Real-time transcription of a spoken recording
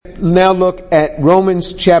now look at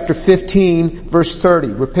Romans chapter 15, verse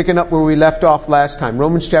 30. We're picking up where we left off last time.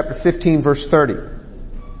 Romans chapter 15, verse 30.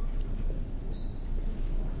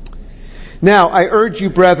 Now, I urge you,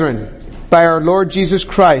 brethren, by our Lord Jesus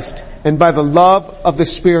Christ, and by the love of the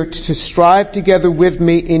Spirit, to strive together with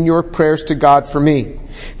me in your prayers to God for me,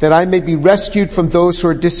 that I may be rescued from those who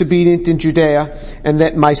are disobedient in Judea, and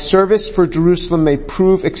that my service for Jerusalem may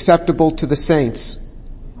prove acceptable to the saints,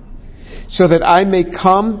 so that I may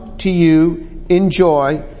come to you in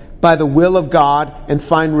joy by the will of God and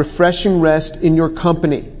find refreshing rest in your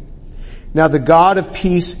company. Now the God of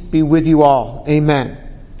peace be with you all. Amen.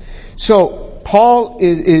 So, Paul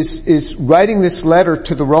is writing this letter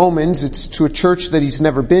to the Romans. It's to a church that he's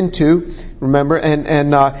never been to, remember,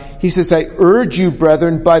 and he says, I urge you,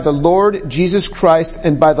 brethren, by the Lord Jesus Christ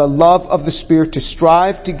and by the love of the Spirit, to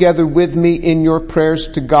strive together with me in your prayers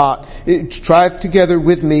to God. Strive together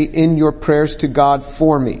with me in your prayers to God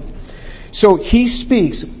for me. So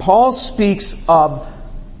Paul speaks of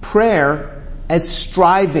prayer as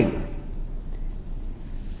striving.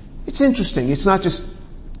 It's interesting. It's not just,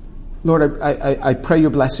 Lord, I pray your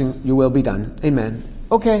blessing, your will be done. Amen.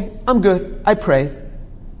 Okay, I'm good. I pray.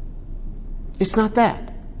 It's not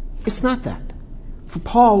that. It's not that. For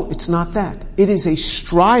Paul, it's not that. It is a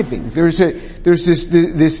striving. There's this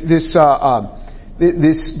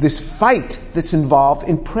fight that's involved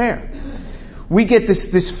in prayer. We get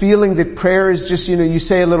this feeling that prayer is just, you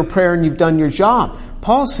say a little prayer and you've done your job.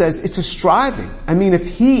 Paul says it's a striving. I mean, if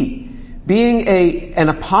he, being an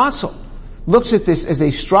apostle, looks at this as a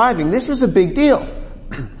striving, this is a big deal.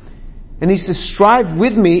 And he says, strive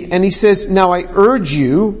with me, and he says, now I urge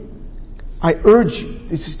you.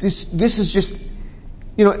 This is just,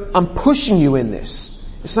 I'm pushing you in this.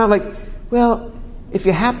 It's not like, well, if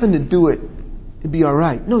you happen to do it, it'd be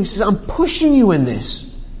alright. No, he says, I'm pushing you in this.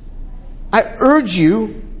 I urge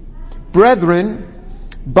you, brethren,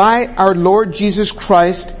 by our Lord Jesus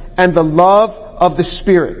Christ and the love of the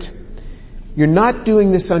Spirit. You're not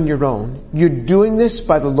doing this on your own. You're doing this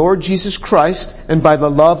by the Lord Jesus Christ and by the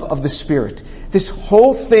love of the Spirit. This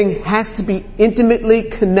whole thing has to be intimately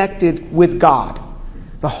connected with God.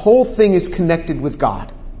 The whole thing is connected with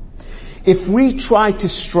God. If we try to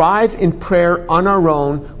strive in prayer on our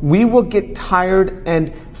own, we will get tired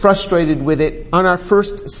and frustrated with it on our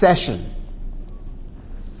first session.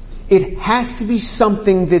 It has to be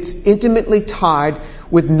something that's intimately tied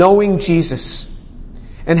with knowing Jesus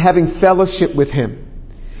and having fellowship with Him.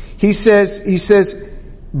 He says,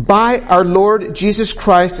 by our Lord Jesus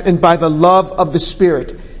Christ and by the love of the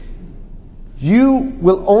Spirit. You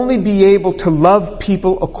will only be able to love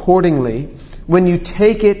people accordingly when you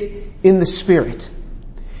take it in the Spirit.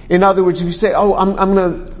 In other words, if you say, I'm going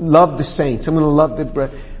to love the saints, I'm going to love the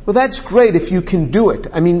brethren. Well, that's great if you can do it.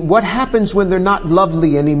 I mean, what happens when they're not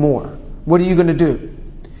lovely anymore? What are you going to do?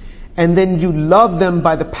 And then you love them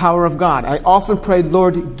by the power of God. I often pray,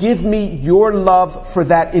 Lord, give me your love for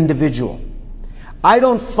that individual. I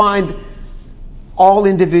don't find all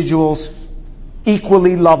individuals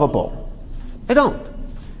equally lovable. I don't.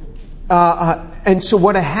 And so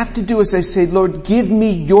what I have to do is I say, Lord, give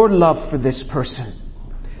me your love for this person.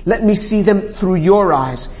 Let me see them through your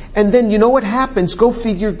eyes. And then you know what happens? Go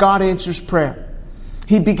figure, God answers prayer.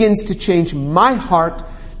 He begins to change my heart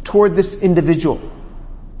toward this individual.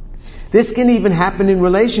 This can even happen in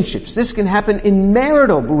relationships. This can happen in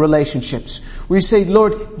marital relationships where you say,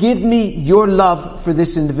 Lord, give me your love for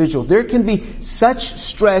this individual. There can be such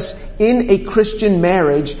stress in a Christian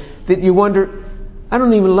marriage that you wonder, I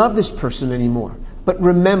don't even love this person anymore. But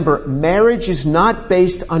remember, marriage is not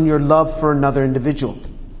based on your love for another individual.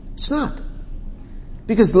 It's not.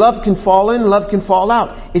 Because love can fall in, love can fall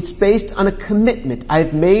out. It's based on a commitment.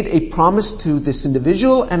 I've made a promise to this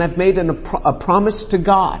individual and I've made a promise to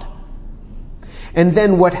God. And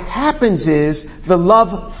then what happens is the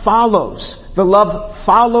love follows. The love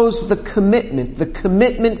follows the commitment. The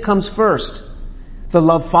commitment comes first. The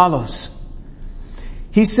love follows.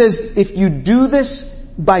 He says, if you do this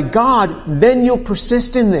by God, then you'll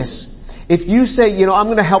persist in this. If you say, I'm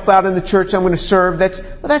going to help out in the church, I'm going to serve,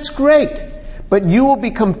 that's great. But you will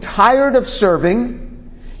become tired of serving.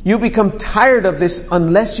 You become tired of this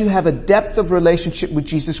unless you have a depth of relationship with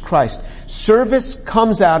Jesus Christ. Service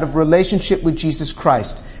comes out of relationship with Jesus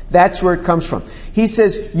Christ. That's where it comes from. He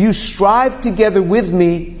says, you strive together with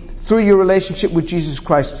me through your relationship with Jesus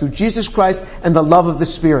Christ, through Jesus Christ and the love of the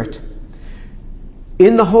Spirit.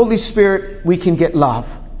 In the Holy Spirit, we can get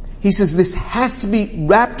love. He says this has to be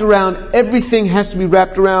wrapped around, everything has to be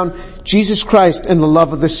wrapped around Jesus Christ and the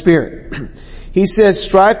love of the Spirit. He says,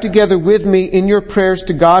 strive together with me in your prayers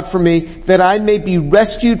to God for me, that I may be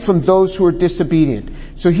rescued from those who are disobedient.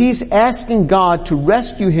 So he's asking God to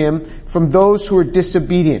rescue him from those who are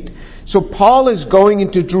disobedient. So Paul is going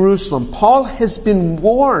into Jerusalem. Paul has been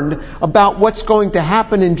warned about what's going to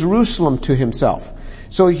happen in Jerusalem to himself.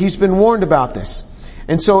 So he's been warned about this.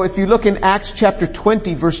 And so if you look in Acts chapter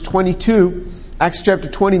 20 verse 22, Acts chapter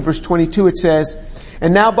 20 verse 22, it says,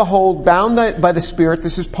 and now behold, bound by the Spirit,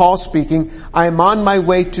 this is Paul speaking, I am on my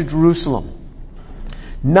way to Jerusalem,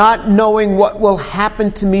 not knowing what will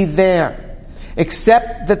happen to me there,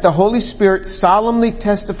 except that the Holy Spirit solemnly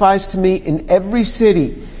testifies to me in every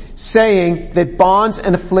city, saying that bonds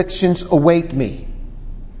and afflictions await me.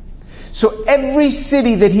 So every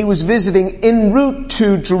city that he was visiting en route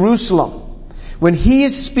to Jerusalem, when he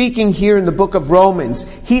is speaking here in the book of Romans,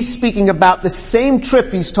 he's speaking about the same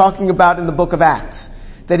trip he's talking about in the book of Acts,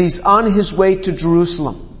 that he's on his way to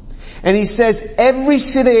Jerusalem. And he says, every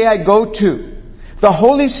city I go to, the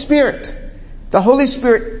Holy Spirit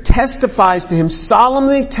testifies to him,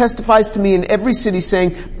 solemnly testifies to me in every city,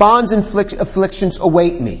 saying, bonds and afflictions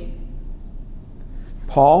await me.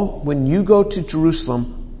 Paul, when you go to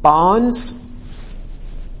Jerusalem, bonds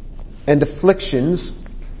and afflictions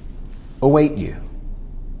await you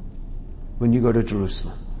when you go to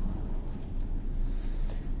Jerusalem.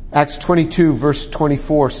 Acts 22 verse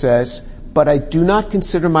 24 says, but I do not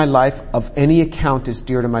consider my life of any account as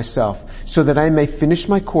dear to myself, so that I may finish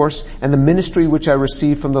my course and the ministry which I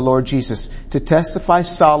received from the Lord Jesus, to testify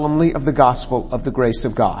solemnly of the gospel of the grace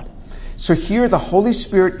of God. So here the Holy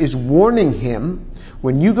Spirit is warning him,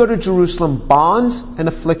 when you go to Jerusalem, bonds and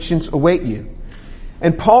afflictions await you.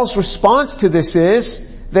 And Paul's response to this is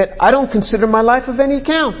that I don't consider my life of any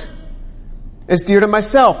account as dear to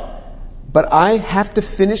myself, but I have to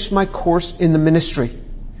finish my course in the ministry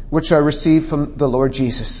which I received from the Lord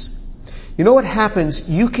Jesus. You know what happens?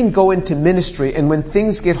 You can go into ministry, and when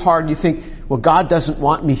things get hard, you think, well, God doesn't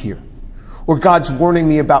want me here, or God's warning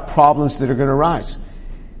me about problems that are going to arise.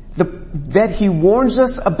 That he warns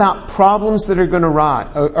us about problems that are going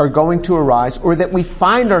to arise, or that we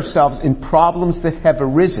find ourselves in problems that have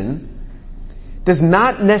arisen, does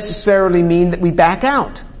not necessarily mean that we back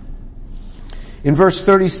out. In verse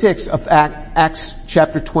 36 of Acts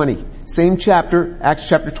chapter 20, same chapter, Acts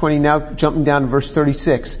chapter 20, now jumping down to verse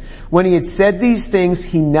 36. When he had said these things,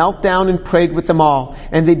 he knelt down and prayed with them all,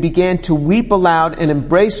 and they began to weep aloud and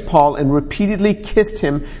embraced Paul and repeatedly kissed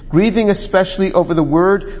him, grieving especially over the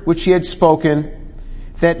word which he had spoken,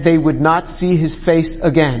 that they would not see his face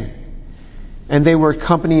again. And they were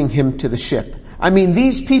accompanying him to the ship. I mean,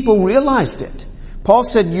 these people realized it. Paul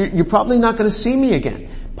said, you're probably not going to see me again.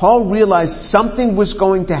 Paul realized something was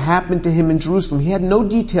going to happen to him in Jerusalem. He had no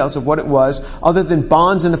details of what it was other than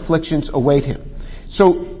bonds and afflictions await him.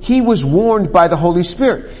 So he was warned by the Holy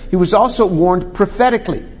Spirit. He was also warned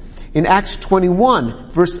prophetically. In Acts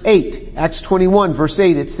 21 verse 8, Acts 21 verse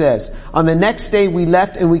 8 it says, on the next day we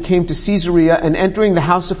left and we came to Caesarea, and entering the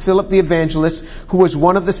house of Philip the evangelist, who was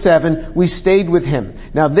one of the 7, we stayed with him.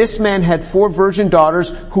 Now this man had 4 virgin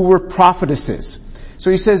daughters who were prophetesses. So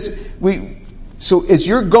he says, so as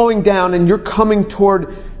you're going down and you're coming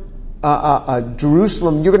toward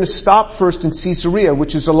Jerusalem, you're going to stop first in Caesarea,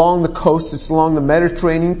 which is along the coast. It's along the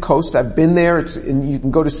Mediterranean coast. I've been there. And you can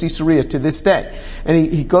go to Caesarea to this day.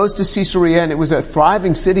 And he goes to Caesarea, and it was a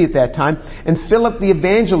thriving city at that time. And Philip the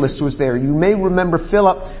evangelist was there. You may remember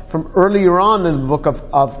Philip from earlier on in the book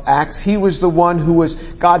of Acts. He was the one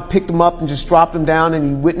God picked him up and just dropped him down, and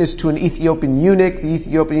he witnessed to an Ethiopian eunuch. The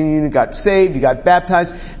Ethiopian eunuch got saved. He got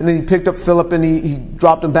baptized. And then he picked up Philip and he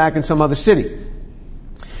dropped him back in some other city.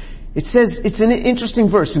 It says, it's an interesting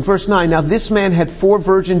verse. In verse 9, now this man had 4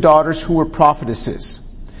 virgin daughters who were prophetesses.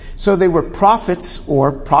 So they were prophets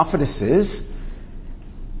or prophetesses,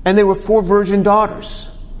 and they were 4 virgin daughters.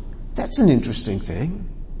 That's an interesting thing,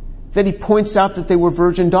 that he points out that they were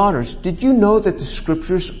virgin daughters. Did you know that the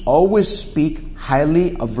scriptures always speak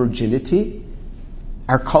highly of virginity?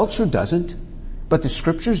 Our culture doesn't, but the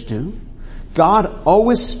scriptures do. God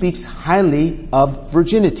always speaks highly of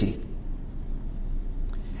virginity.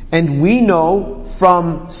 And we know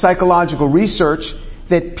from psychological research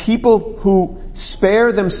that people who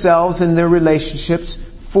spare themselves in their relationships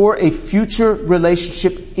for a future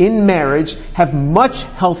relationship in marriage have much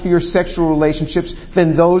healthier sexual relationships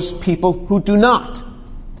than those people who do not.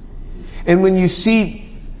 And when you see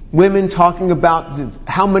women talking about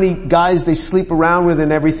how many guys they sleep around with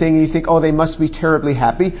and everything, and you think, oh, they must be terribly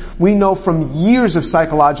happy. We know from years of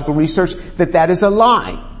psychological research that that is a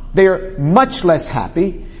lie. They are much less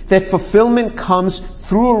happy. That fulfillment comes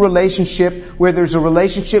through a relationship where there's a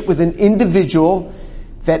relationship with an individual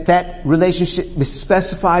that relationship is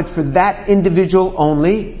specified for that individual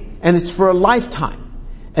only, and it's for a lifetime.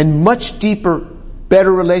 And much deeper,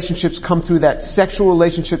 better relationships come through that. Sexual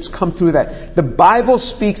relationships come through that. The Bible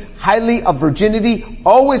speaks highly of virginity,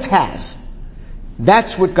 always has.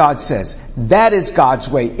 That's what God says. That is God's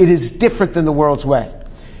way. It is different than the world's way.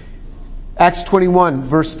 Acts 21,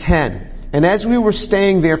 verse 10. And as we were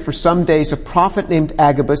staying there for some days, a prophet named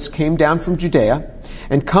Agabus came down from Judea,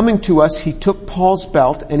 and coming to us, he took Paul's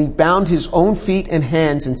belt and he bound his own feet and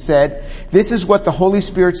hands and said, "This is what the Holy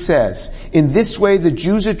Spirit says. In this way the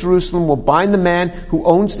Jews at Jerusalem will bind the man who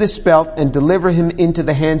owns this belt and deliver him into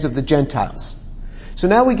the hands of the Gentiles." So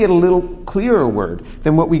now we get a little clearer word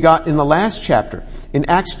than what we got in the last chapter. In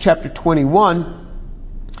Acts chapter 21,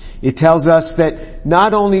 it tells us that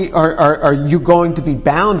not only are you going to be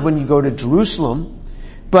bound when you go to Jerusalem,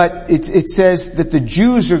 but it says that the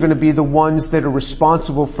Jews are going to be the ones that are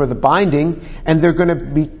responsible for the binding, and they're going to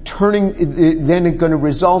be then it's going to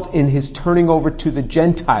result in his turning over to the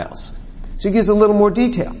Gentiles. So he gives a little more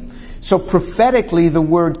detail. So prophetically, the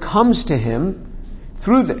word comes to him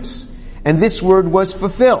through this, and this word was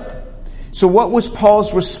fulfilled. So what was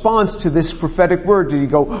Paul's response to this prophetic word? Did he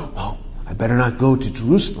go, "Oh, I better not go to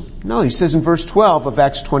Jerusalem"? No, he says in verse 12 of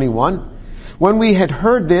Acts 21, "When we had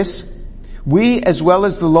heard this, we as well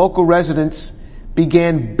as the local residents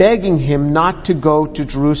began begging him not to go to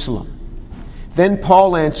Jerusalem. Then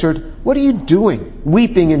Paul answered, 'What are you doing,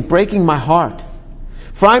 weeping and breaking my heart?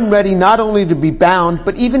 For I'm ready not only to be bound,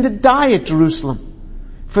 but even to die at Jerusalem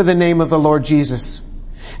for the name of the Lord Jesus.'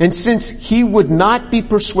 And since he would not be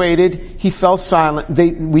persuaded, we fell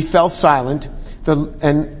silent,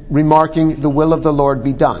 and remarking, 'The will of the Lord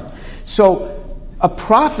be done.'" So a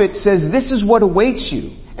prophet says, this is what awaits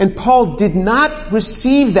you. And Paul did not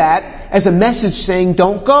receive that as a message saying,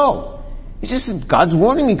 "Don't go." He just said, God's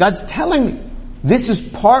warning me, God's telling me. This is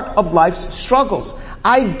part of life's struggles.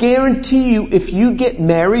 I guarantee you, if you get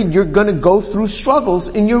married, you're going to go through struggles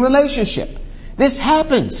in your relationship. This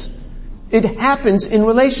happens. It happens in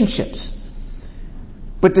relationships.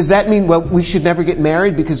 But does that mean, well, we should never get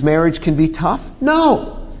married because marriage can be tough?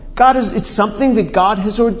 No. It's something that God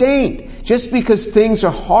has ordained. Just because things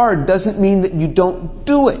are hard doesn't mean that you don't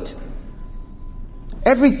do it.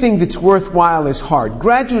 Everything that's worthwhile is hard.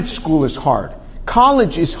 Graduate school is hard.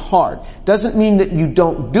 College is hard. Doesn't mean that you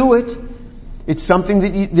don't do it. It's something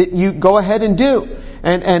that you go ahead and do.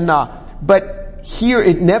 But here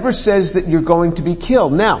it never says that you're going to be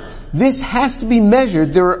killed. Now, this has to be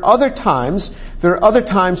measured. There are other times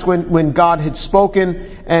when God had spoken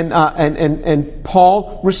and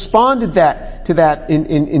Paul responded to that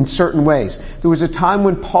in certain ways. There was a time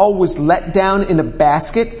when Paul was let down in a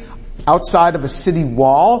basket outside of a city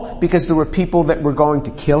wall because there were people that were going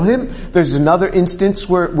to kill him. There's another instance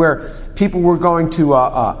where people were going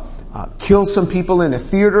to kill some people in a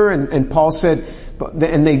theater, and Paul said,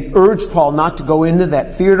 and they urged Paul not to go into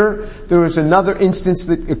that theater. There was another instance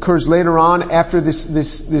that occurs later on after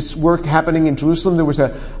this work happening in Jerusalem. There was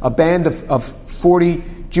a band of 40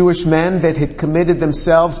 Jewish men that had committed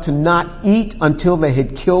themselves to not eat until they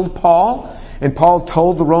had killed Paul. And Paul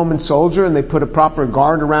told the Roman soldier, and they put a proper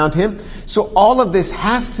guard around him. So all of this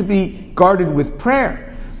has to be guarded with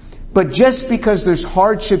prayer. But just because there's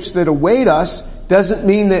hardships that await us doesn't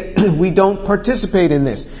mean that we don't participate in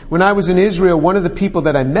this. When I was in Israel, one of the people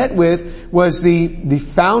that I met with was the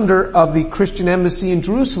founder of the Christian embassy in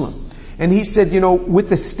Jerusalem. And he said, with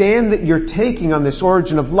the stand that you're taking on this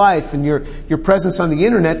origin of life and your presence on the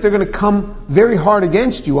internet, they're going to come very hard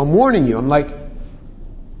against you. I'm warning you. I'm like,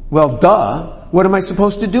 well, duh. What am I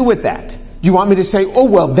supposed to do with that? Do you want me to say, oh,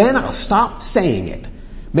 well, then I'll stop saying it.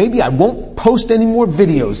 Maybe I won't post any more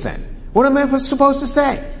videos then. What am I supposed to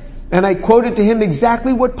say? And I quoted to him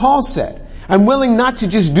exactly what Paul said. I'm willing not to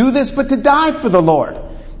just do this, but to die for the Lord.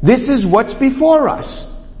 This is what's before us.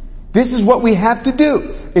 This is what we have to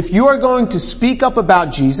do. If you are going to speak up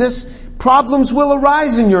about Jesus, problems will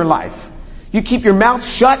arise in your life. You keep your mouth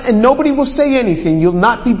shut and nobody will say anything. You'll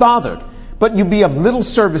not be bothered, but you'll be of little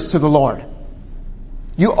service to the Lord.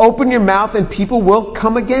 You open your mouth and people will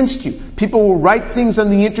come against you. People will write things on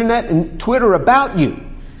the internet and Twitter about you.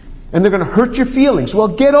 And they're going to hurt your feelings. Well,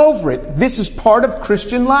 get over it. This is part of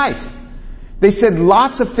Christian life. They said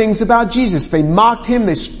lots of things about Jesus. They mocked him.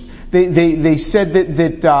 They said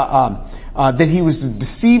that he was a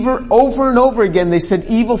deceiver. Over and over again, they said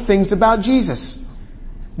evil things about Jesus.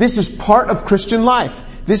 This is part of Christian life.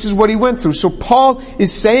 This is what he went through. So Paul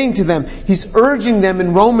is saying to them, he's urging them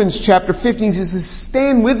in Romans chapter 15, he says,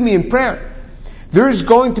 stand with me in prayer. There's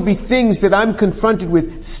going to be things that I'm confronted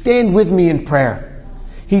with. Stand with me in prayer.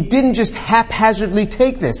 He didn't just haphazardly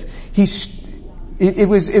take this. It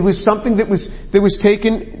was something that was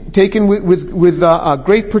taken with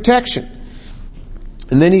great protection.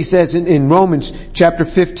 And then he says in Romans chapter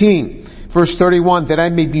 15, verse 31, that I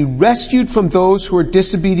may be rescued from those who are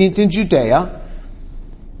disobedient in Judea.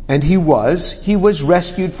 And he was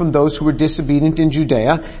rescued from those who were disobedient in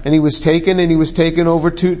Judea, and he was taken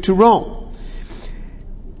over to Rome.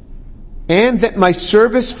 And that my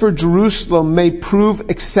service for Jerusalem may prove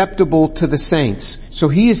acceptable to the saints. So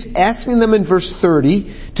he is asking them in verse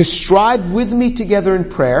 30 to strive with me together in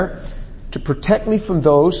prayer, to protect me from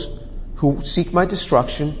those who seek my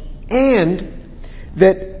destruction, and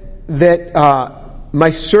that my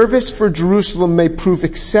service for Jerusalem may prove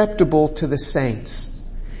acceptable to the saints.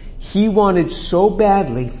 He wanted so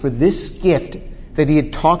badly for this gift that he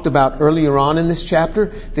had talked about earlier on in this chapter,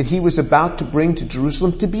 that he was about to bring to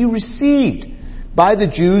Jerusalem, to be received by the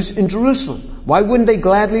Jews in Jerusalem. Why wouldn't they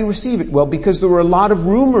gladly receive it? Well, because there were a lot of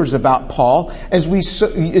rumors about Paul, as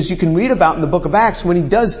you can read about in the book of Acts. When he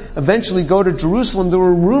does eventually go to Jerusalem, there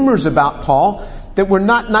were rumors about Paul that were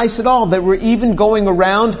not nice at all, that were even going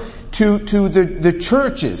around to the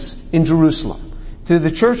churches in Jerusalem, to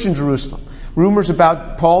the church in Jerusalem. Rumors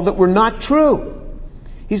about Paul that were not true.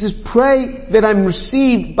 He says, pray that I'm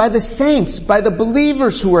received by the saints, by the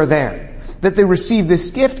believers who are there, that they receive this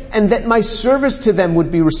gift, and that my service to them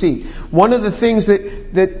would be received. One of the things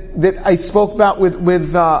that I spoke about with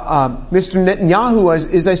Mr. Netanyahu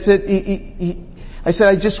is I said,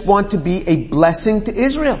 I just want to be a blessing to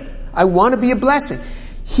Israel. I want to be a blessing.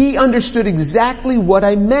 He understood exactly what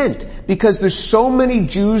I meant, because there's so many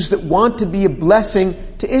Jews that want to be a blessing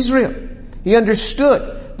to Israel. He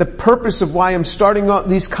understood the purpose of why I'm starting out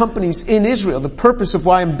these companies in Israel, the purpose of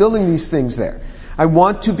why I'm building these things there. I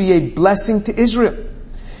want to be a blessing to Israel.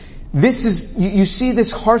 This is, you see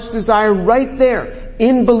this heart's desire right there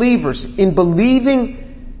in believers, in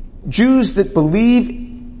believing Jews that believe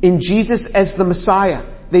in Jesus as the Messiah.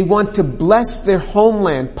 They want to bless their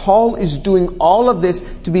homeland. Paul is doing all of this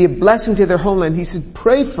to be a blessing to their homeland. He said,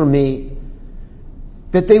 pray for me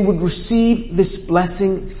that they would receive this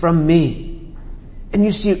blessing from me. And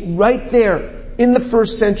you see it right there in the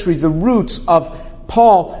first century, the roots of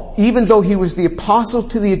Paul. Even though he was the apostle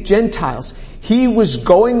to the Gentiles, he was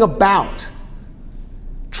going about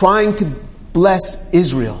trying to bless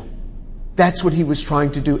Israel. That's what he was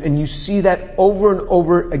trying to do. And you see that over and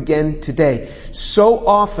over again today. So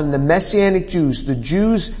often the Messianic Jews, the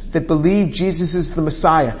Jews that believe Jesus is the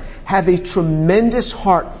Messiah, have a tremendous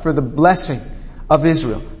heart for the blessing of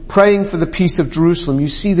Israel, praying for the peace of Jerusalem. You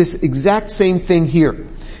see this exact same thing here.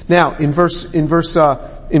 Now, in verse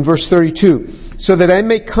 32, so that I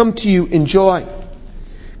may come to you in joy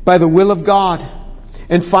by the will of God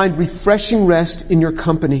and find refreshing rest in your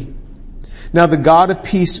company. Now the God of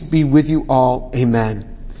peace be with you all.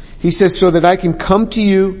 Amen. He says, so that I can come to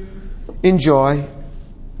you in joy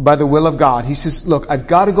by the will of God. He says, look, I've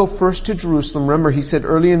got to go first to Jerusalem. Remember, he said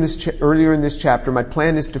earlier in this chapter, my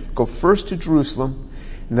plan is to go first to Jerusalem,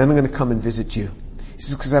 and then I'm going to come and visit you. He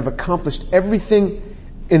says, because I've accomplished everything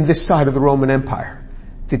in this side of the Roman Empire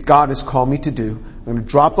that God has called me to do. I'm going to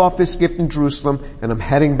drop off this gift in Jerusalem, and I'm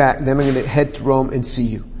heading back. Then I'm going to head to Rome and see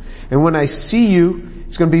you. And when I see you,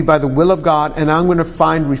 it's going to be by the will of God, and I'm going to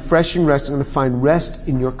find refreshing rest. I'm going to find rest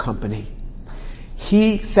in your company.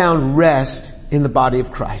 He found rest in the body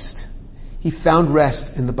of Christ. He found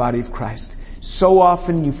rest in the body of Christ. So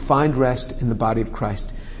often you find rest in the body of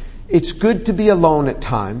Christ. It's good to be alone at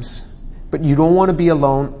times, but you don't want to be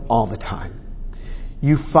alone all the time.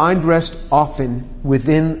 You find rest often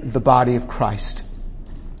within the body of Christ.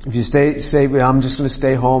 If you say, well, I'm just going to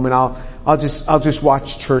stay home and I'll just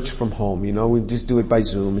watch church from home. You know, we just do it by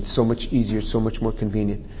Zoom. It's so much easier. It's so much more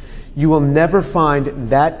convenient. You will never find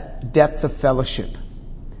that depth of fellowship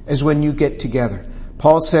as when you get together.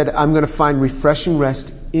 Paul said, I'm going to find refreshing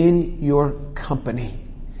rest in your company.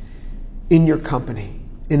 In your company.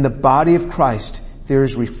 In the body of Christ, there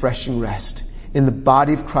is refreshing rest. In the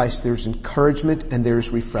body of Christ, there is encouragement and there is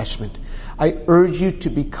refreshment. I urge you to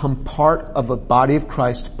become part of a body of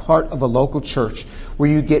Christ, part of a local church, where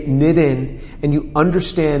you get knit in and you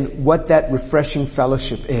understand what that refreshing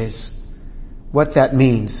fellowship is, what that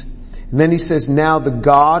means. And then he says, now the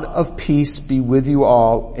God of peace be with you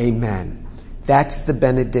all. Amen. That's the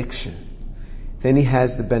benediction. Then he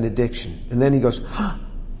has the benediction. And then he goes,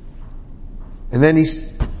 and then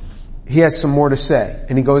he has some more to say.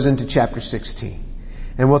 And he goes into chapter 16.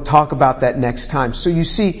 And we'll talk about that next time. So you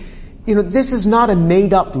see, this is not a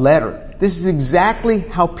made up letter. This is exactly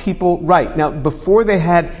how people write. Now, before they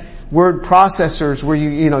had word processors where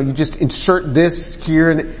you just insert this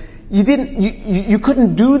here, and you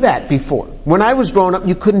couldn't do that before. When I was growing up,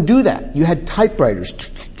 you couldn't do that. You had typewriters.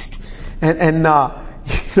 And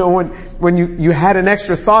when you had an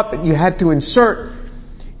extra thought that you had to insert,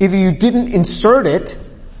 either you didn't insert it,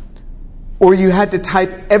 or you had to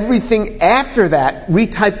type everything after that,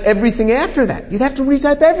 retype everything after that. You'd have to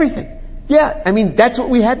retype everything. Yeah, I mean, that's what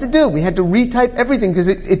we had to do. We had to retype everything because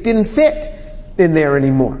it didn't fit in there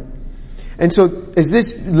anymore. And so as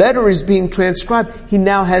this letter is being transcribed, he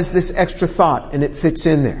now has this extra thought and it fits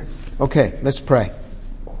in there. Okay, let's pray.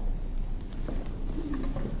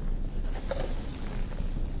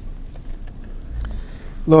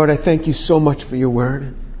 Lord, I thank you so much for your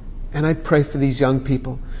word. And I pray for these young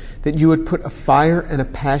people that you would put a fire and a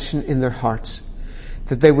passion in their hearts,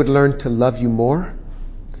 that they would learn to love you more,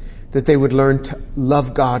 that they would learn to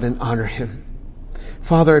love God and honor him.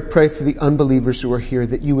 Father, I pray for the unbelievers who are here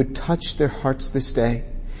that you would touch their hearts this day,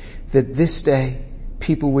 that this day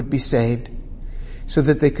people would be saved so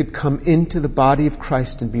that they could come into the body of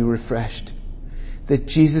Christ and be refreshed, that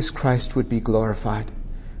Jesus Christ would be glorified.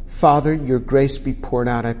 Father, your grace be poured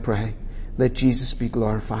out, I pray. Let Jesus be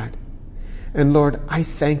glorified. And Lord, I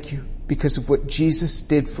thank you because of what Jesus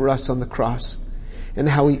did for us on the cross and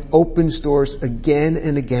how he opens doors again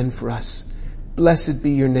and again for us. Blessed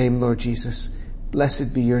be your name, Lord Jesus.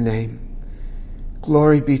 Blessed be your name.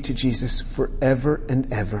 Glory be to Jesus forever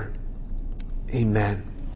and ever. Amen.